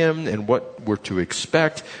worship Him and what we're to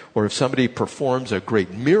expect. Or if somebody performs a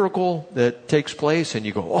great miracle that takes place and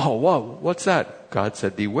you go, oh, whoa, what's that? God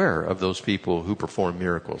said, beware of those people who perform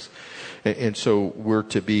miracles. And so we're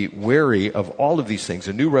to be wary of all of these things.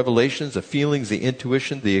 The new revelations, the feelings, the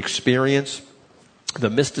intuition, the experience. the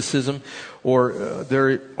mysticism, or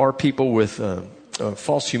there are people with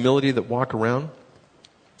false humility that walk around.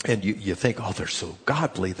 And you think, oh, they're so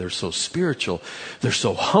godly, they're so spiritual, they're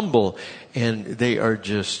so humble, and they are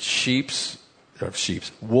just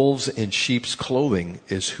wolves in sheep's clothing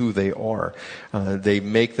is who they are. They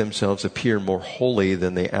make themselves appear more holy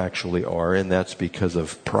than they actually are, and that's because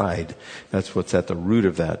of pride. That's what's at the root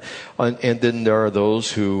of that. And then there are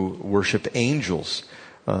those who worship angels.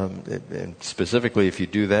 And specifically, if you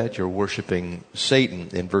do that, you're worshiping Satan.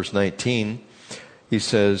 In verse 19, he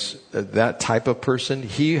says, that type of person,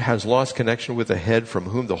 he has lost connection with the head, from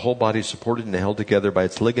whom the whole body is supported and held together by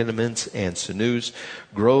its ligaments and sinews,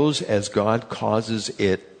 grows as God causes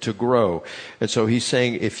it to grow. And so he's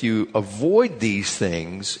saying, if you avoid these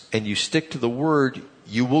things and you stick to the word,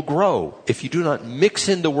 you will grow. If you do not mix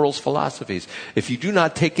in the world's philosophies, if you do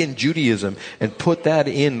not take in Judaism and put that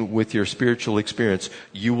in with your spiritual experience,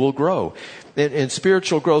 you will grow. And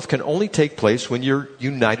spiritual growth can only take place when you're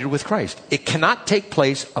united with Christ. It cannot take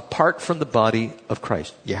place apart from the body of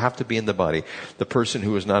Christ. You have to be in the body. The person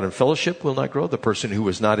who is not in fellowship will not grow. The person who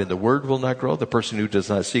is not in the Word will not grow. The person who does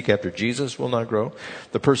not seek after Jesus will not grow.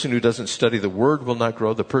 The person who doesn't study the Word will not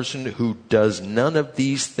grow. The person who does none of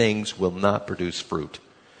these things will not produce fruit.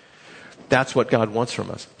 That's what God wants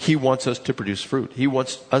from us. He wants us to produce fruit. He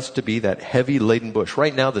wants us to be that heavy laden bush.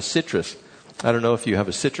 Right now, the citrus, I don't know if you have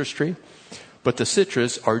a citrus tree, but the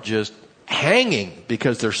citrus are just hanging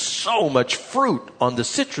because there's so much fruit on the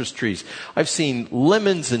citrus trees. I've seen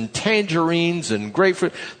lemons and tangerines and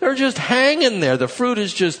grapefruit. They're just hanging there. The fruit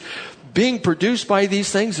is just being produced by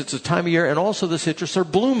these things. It's a time of year, and also the citrus are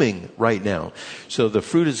blooming right now. So the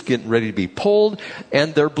fruit is getting ready to be pulled,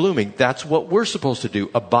 and they're blooming. That's what we're supposed to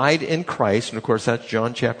do. Abide in Christ. And of course, that's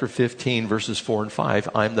John chapter 15, verses 4 and 5.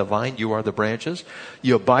 I'm the vine, you are the branches.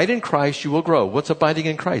 You abide in Christ, you will grow. What's abiding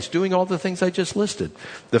in Christ? Doing all the things I just listed.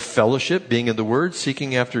 The fellowship, being in the Word,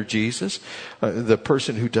 seeking after Jesus. The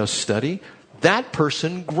person who does study, that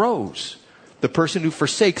person grows. The person who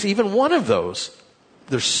forsakes even one of those,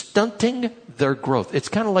 they're stunting their growth. It's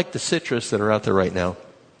kind of like the citrus that are out there right now.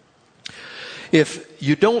 If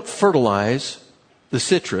you don't fertilize the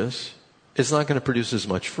citrus, it's not going to produce as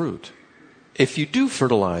much fruit. If you do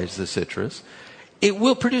fertilize the citrus, it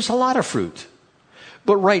will produce a lot of fruit.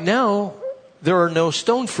 But right now, there are no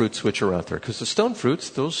stone fruits which are out there. Because the stone fruits,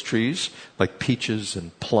 those trees, like peaches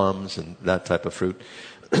and plums and that type of fruit,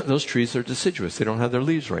 those trees are deciduous. They don't have their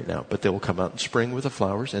leaves right now, but they will come out in spring with the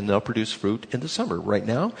flowers, and they'll produce fruit in the summer. Right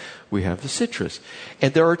now, we have the citrus.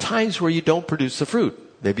 And there are times where you don't produce the fruit.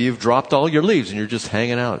 Maybe you've dropped all your leaves and you're just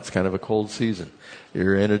hanging out. It's kind of a cold season.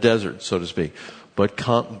 You're in a desert, so to speak. But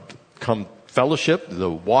come fellowship, the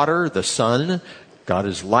water, the sun, God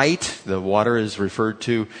is light. The water is referred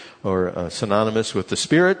to or synonymous with the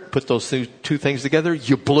Spirit. Put those two things together,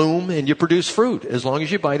 you bloom and you produce fruit as long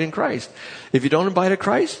as you abide in Christ. If you don't abide in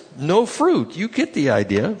Christ, no fruit. You get the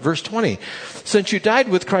idea. Verse 20. Since you died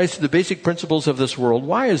with Christ to the basic principles of this world,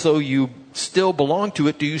 why, as though you still belong to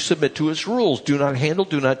it, do you submit to its rules? Do not handle,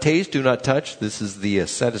 do not taste, do not touch. This is the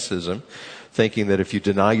asceticism, thinking that if you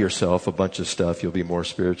deny yourself a bunch of stuff, you'll be more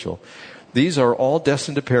spiritual. These are all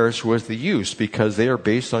destined to perish with the use because they are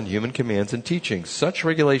based on human commands and teachings. Such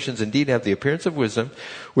regulations indeed have the appearance of wisdom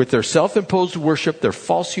with their self-imposed worship, their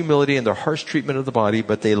false humility, and their harsh treatment of the body,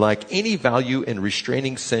 but they lack any value in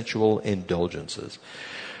restraining sensual indulgences.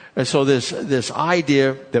 And so this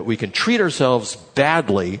idea that we can treat ourselves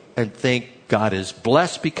badly and think God is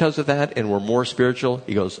blessed because of that and we're more spiritual,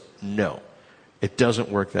 he goes, no. It doesn't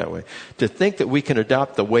work that way. To think that we can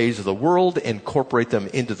adopt the ways of the world, incorporate them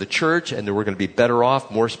into the church, and that we're going to be better off,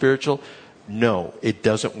 more spiritual, no, it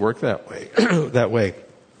doesn't work that way. That way.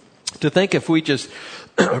 To think if we just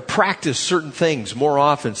practice certain things more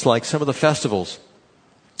often, it's like some of the festivals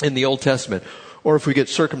in the Old Testament, or if we get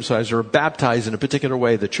circumcised or baptized in a particular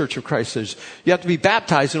way, the Church of Christ says, you have to be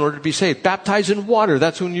baptized in order to be saved. Baptized in water,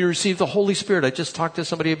 that's when you receive the Holy Spirit. I just talked to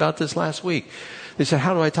somebody about this last week. They said,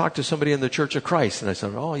 how do I talk to somebody in the Church of Christ? And I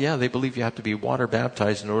said, oh yeah, they believe you have to be water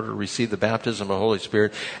baptized in order to receive the baptism of the Holy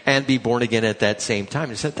Spirit and be born again at that same time.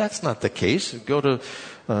 He said, that's not the case. Go to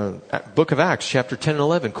Book of Acts, chapter 10 and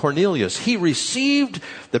 11. Cornelius, he received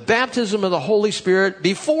the baptism of the Holy Spirit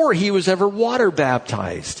before he was ever water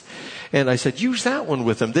baptized. And I said, use that one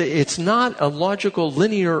with them. It's not a logical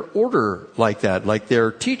linear order like that, like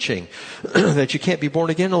they're teaching that you can't be born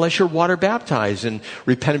again unless you're water baptized and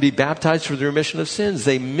repent and be baptized for the remission of sins.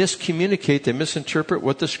 They miscommunicate, they misinterpret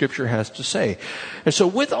what the Scripture has to say. And so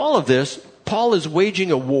with all of this, Paul is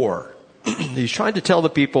waging a war. He's trying to tell the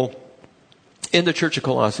people in the church of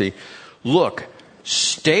Colossae, look,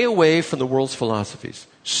 stay away from the world's philosophies.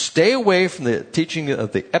 Stay away from the teaching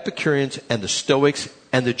of the Epicureans and the Stoics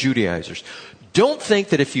and the Judaizers. Don't think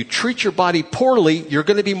that if you treat your body poorly, you're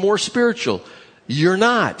going to be more spiritual. You're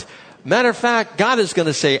not. Matter of fact, God is going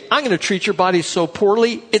to say, I'm going to treat your body so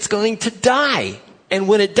poorly, it's going to die. And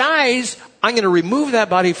when it dies, I'm going to remove that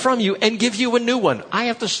body from you and give you a new one. I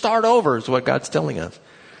have to start over, is what God's telling us.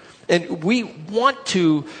 And we want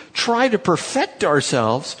to try to perfect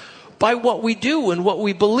ourselves by what we do and what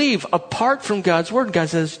we believe apart from God's word. God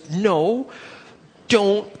says, no,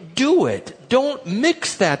 don't do it. Don't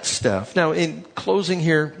mix that stuff. Now, in closing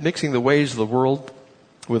here, mixing the ways of the world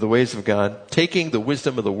with the ways of God, taking the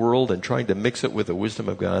wisdom of the world and trying to mix it with the wisdom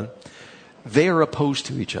of God, they are opposed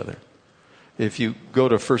to each other. If you go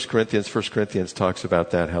to 1 Corinthians talks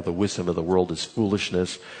about that, how the wisdom of the world is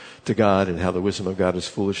foolishness to God and how the wisdom of God is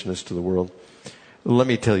foolishness to the world. Let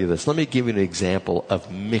me tell you this. Let me give you an example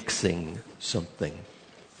of mixing something.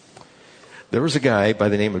 There was a guy by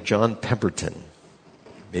the name of John Pemberton.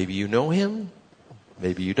 Maybe you know him,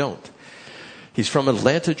 maybe you don't. He's from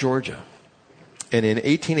Atlanta, Georgia. And in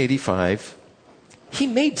 1885, he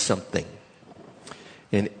made something.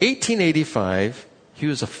 In 1885, he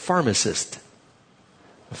was a pharmacist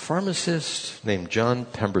named John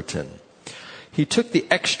Pemberton. He took the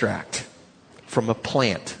extract from a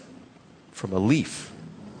plant, from a leaf,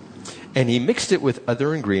 and he mixed it with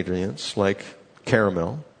other ingredients like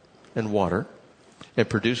caramel and water and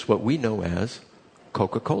produced what we know as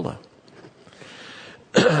Coca-Cola.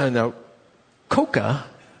 Now, coca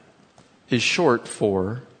is short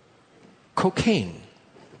for cocaine.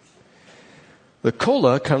 The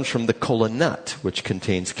cola comes from the cola nut, which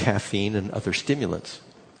contains caffeine and other stimulants.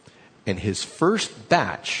 And his first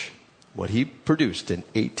batch, what he produced in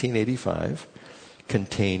 1885,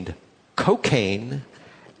 contained cocaine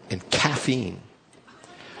and caffeine.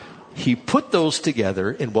 He put those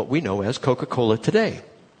together in what we know as Coca-Cola today.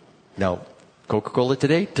 Now, Coca-Cola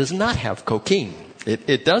today does not have cocaine.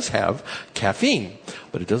 It does have caffeine,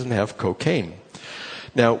 but it doesn't have cocaine.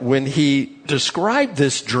 Now, when he described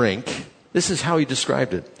this drink, this is how he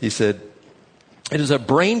described it. He said, it is a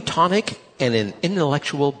brain tonic and an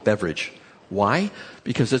intellectual beverage. Why?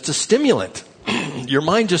 Because it's a stimulant. Your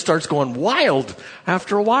mind just starts going wild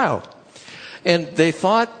after a while. And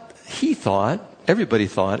everybody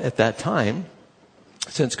thought at that time,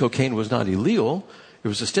 since cocaine was not illegal, it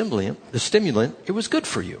was a stimulant, it was good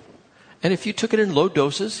for you. And if you took it in low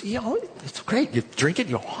doses, it's great. You drink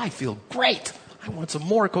it, I feel great. I want some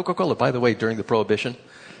more Coca-Cola. By the way, during the Prohibition,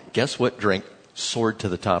 guess what drink soared to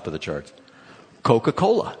the top of the charts?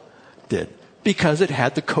 Coca-Cola did. Because it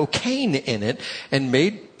had the cocaine in it and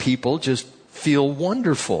made people just feel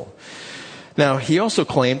wonderful. Now, he also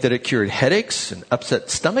claimed that it cured headaches and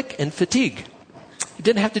upset stomach and fatigue. He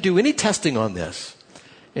didn't have to do any testing on this.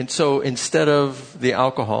 And so instead of the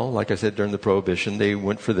alcohol, like I said, during the Prohibition, they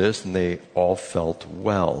went for this and they all felt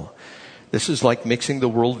well. This is like mixing the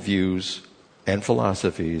worldviews and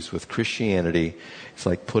philosophies with Christianity. It's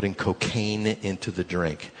like putting cocaine into the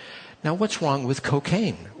drink. Now, what's wrong with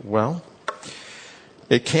cocaine? Well,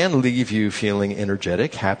 it can leave you feeling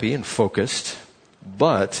energetic, happy, and focused,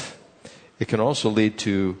 but it can also lead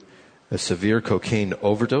to a severe cocaine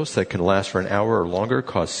overdose that can last for an hour or longer,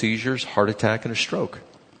 cause seizures, heart attack, and a stroke.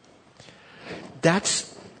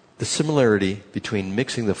 That's the similarity between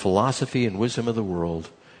mixing the philosophy and wisdom of the world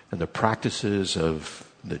and the practices of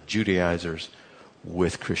the Judaizers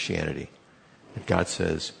with Christianity. And God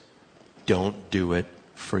says, don't do it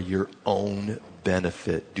for your own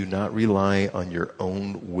benefit. Do not rely on your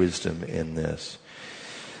own wisdom in this.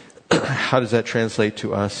 How does that translate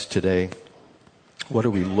to us today? What are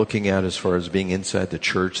we looking at as far as being inside the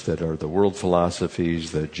church that are the world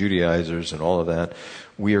philosophies, the Judaizers, and all of that?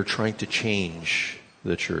 We are trying to change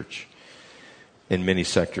the church in many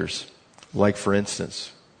sectors. Like, for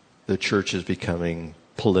instance, the church is becoming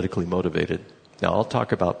politically motivated. Now, I'll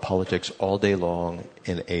talk about politics all day long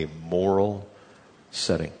in a moral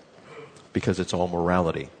setting because it's all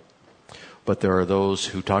morality. But there are those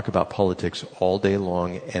who talk about politics all day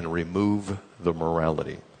long and remove the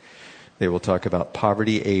morality. They will talk about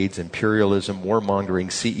poverty, AIDS, imperialism, warmongering,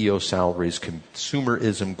 CEO salaries,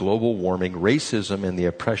 consumerism, global warming, racism, and the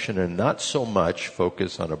oppression, and not so much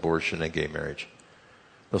focus on abortion and gay marriage.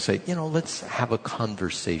 They'll say, let's have a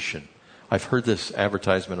conversation. I've heard this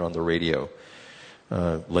advertisement on the radio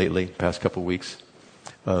lately, past couple of weeks,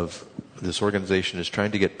 of this organization is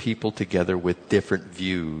trying to get people together with different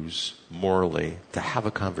views morally to have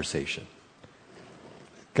a conversation.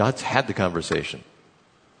 God's had the conversation.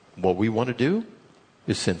 What we want to do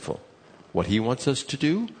is sinful. What he wants us to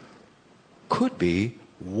do could be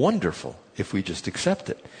wonderful if we just accept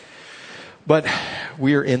it. But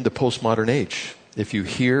we are in the postmodern age. If you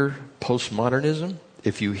hear postmodernism,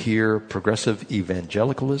 if you hear progressive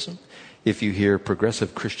evangelicalism, if you hear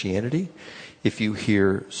progressive Christianity, if you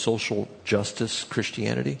hear social justice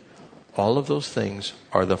Christianity, all of those things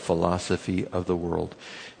are the philosophy of the world.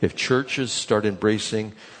 If churches start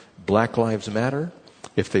embracing Black Lives Matter,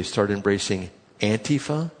 if they start embracing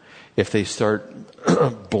Antifa, if they start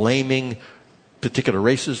blaming particular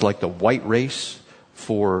races like the white race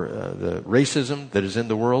for the racism that is in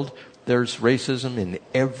the world, there's racism in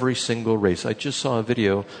every single race. I just saw a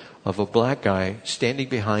video of a black guy standing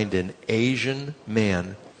behind an Asian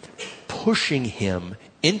man, pushing him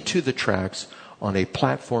into the tracks on a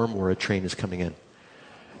platform where a train is coming in.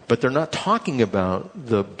 But they're not talking about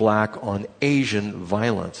the black on Asian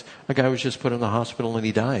violence. A guy was just put in the hospital and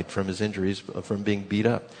he died from his injuries from being beat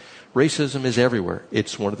up. Racism is everywhere.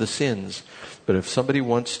 It's one of the sins. But if somebody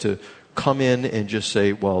wants to come in and just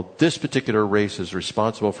say, well, this particular race is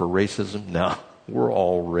responsible for racism, no. We're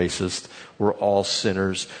all racist. We're all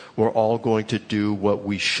sinners. We're all going to do what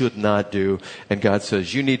we should not do. And God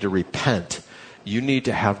says, you need to repent. You need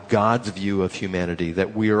to have God's view of humanity,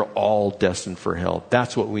 that we are all destined for hell.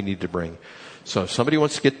 That's what we need to bring. So if somebody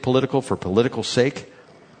wants to get political for political sake,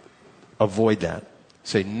 avoid that.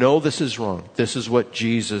 Say, no, this is wrong. This is what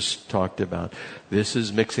Jesus talked about. This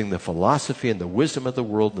is mixing the philosophy and the wisdom of the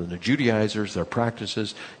world and the Judaizers, their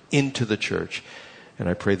practices, into the church. And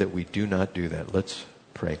I pray that we do not do that. Let's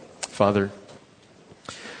pray. Father,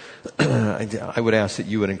 I would ask that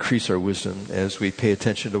you would increase our wisdom as we pay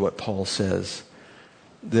attention to what Paul says.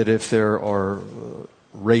 That if there are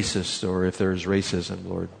racists or if there is racism,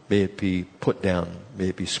 Lord, may it be put down, may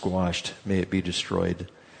it be squashed, may it be destroyed.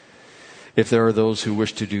 If there are those who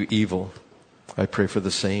wish to do evil, I pray for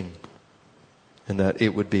the same, and that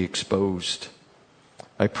it would be exposed.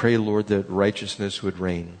 I pray, Lord, that righteousness would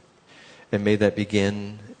reign. And may that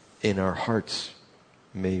begin in our hearts.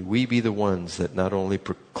 May we be the ones that not only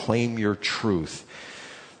proclaim your truth,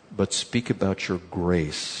 but speak about your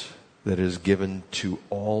grace that is given to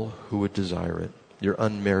all who would desire it, your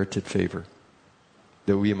unmerited favor,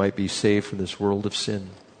 that we might be saved from this world of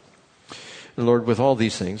sin. And Lord, with all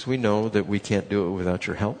these things, we know that we can't do it without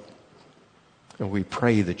your help. And we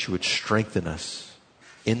pray that you would strengthen us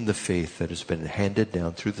in the faith that has been handed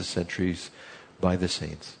down through the centuries by the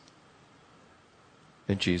saints.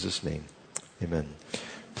 In Jesus' name, amen.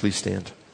 Please stand.